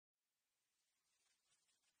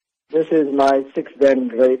This is my 6th Dan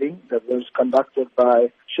grading that was conducted by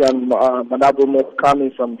Shian Manabu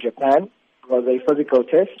Mokami from Japan. It was a physical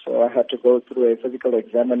test, so I had to go through a physical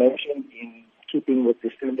examination in keeping with the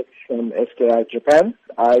standards from SKI Japan.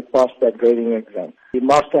 I passed that grading exam. The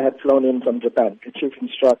master had flown in from Japan, the chief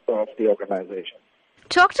instructor of the organization.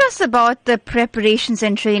 Talk to us about the preparations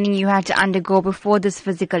and training you had to undergo before this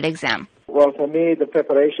physical exam. Well, for me, the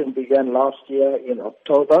preparation began last year in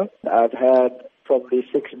October. I've had probably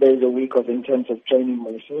 6 days a week of intensive training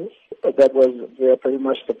myself. That was pretty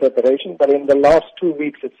much the preparation. But in the last 2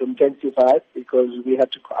 weeks, it's intensified because we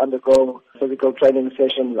had to undergo physical training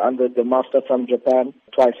sessions under the master from Japan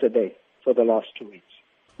twice a day for the last 2 weeks.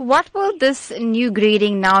 What will this new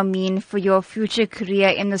grading now mean for your future career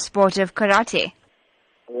in the sport of karate?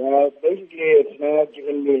 Well, basically, it's now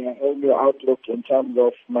given me a whole new outlook in terms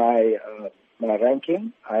of my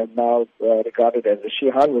ranking. I'm now regarded as a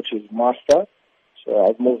Shihan, which is master. So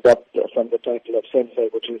I've moved up from the title of sensei,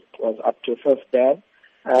 which was up to 5th Dan.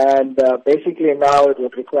 And basically now it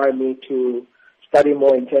would require me to study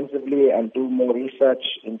more intensively and do more research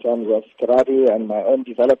in terms of karate and my own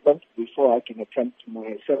development before I can attempt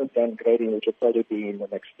my 7th Dan grading, which will probably be in the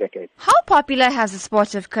next decade. How popular has the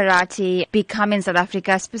sport of karate become in South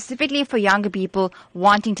Africa, specifically for younger people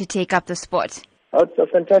wanting to take up the sport? It's a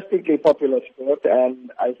fantastically popular sport,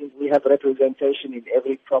 and I think we have representation in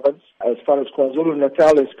every province. As far as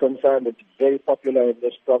KwaZulu-Natal is concerned, it's very popular in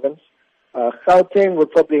this province. Gauteng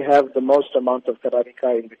would probably have the most amount of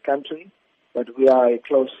karateka in the country, but we are a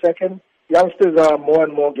close second. Youngsters are more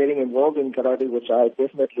and more getting involved in karate, which I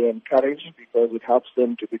definitely encourage because it helps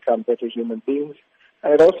them to become better human beings.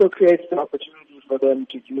 And it also creates the opportunity for them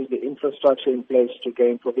to use the infrastructure in place to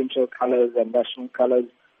gain provincial colors and national colors.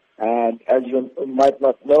 And as you might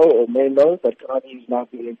not know or may know, that karate is now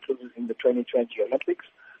being included in the 2020 Olympics.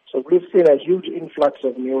 So we've seen a huge influx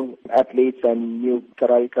of new athletes and new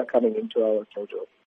karateka coming into our dojo.